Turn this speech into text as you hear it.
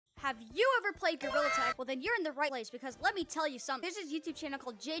Have you ever played Gorilla Tag? Well, then you're in the right place, because let me tell you something. There's this YouTube channel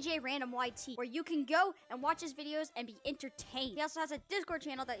called JJ Random YT where you can go and watch his videos and be entertained. He also has a Discord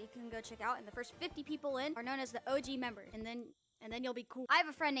channel that you can go check out, and the first 50 people in are known as the OG members. And then you'll be cool. I have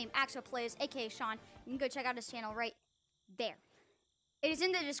a friend named Axel Plays, aka Sean. You can go check out his channel right there. It is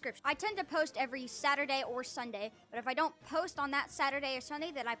in the description. I tend to post every Saturday or Sunday, but if I don't post on that Saturday or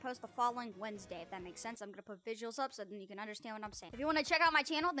Sunday, then I post the following Wednesday, if that makes sense. I'm gonna put visuals up so then you can understand what I'm saying. If you want to check out my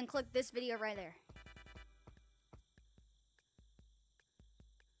channel, then click this video right there.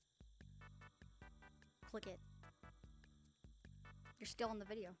 Click it. You're still in the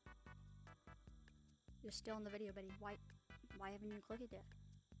video. You're still in the video, buddy. Why haven't you clicked it yet?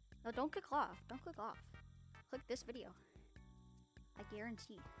 No, don't click off. Don't click off. Click this video. I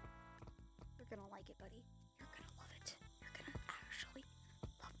guarantee you're gonna like it, buddy.